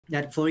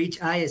that for each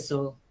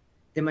ISO,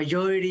 the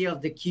majority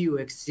of the queue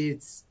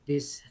exceeds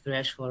this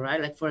threshold, right?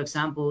 Like for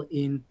example,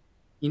 in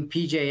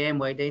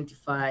PJM, we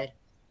identified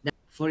that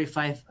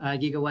 45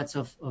 gigawatts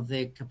of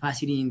the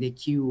capacity in the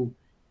queue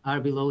are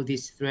below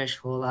this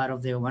threshold out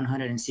of the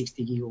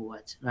 160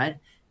 gigawatts, right?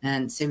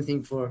 And same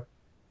thing for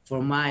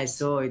my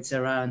ISO, it's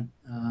around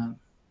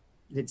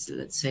let's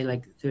say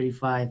like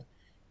 35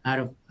 out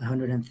of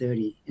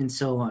 130, and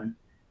so on.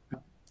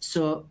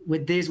 So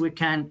with this, we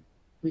can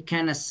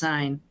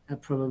assign a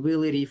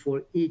probability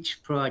for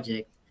each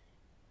project,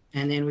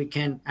 and then we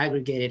can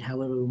aggregate it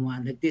however we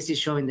want. Like this is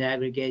showing the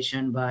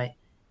aggregation by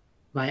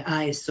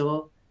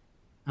ISO.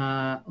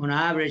 On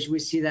average, we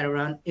see that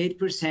around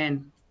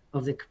 8%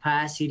 of the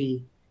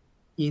capacity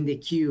in the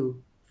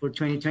queue for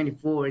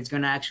 2024 is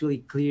going to actually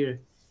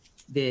clear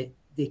the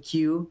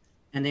queue,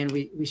 and then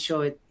we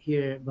show it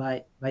here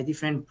by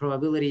different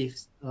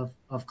probabilities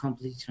of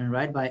completion,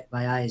 right? By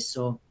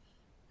ISO.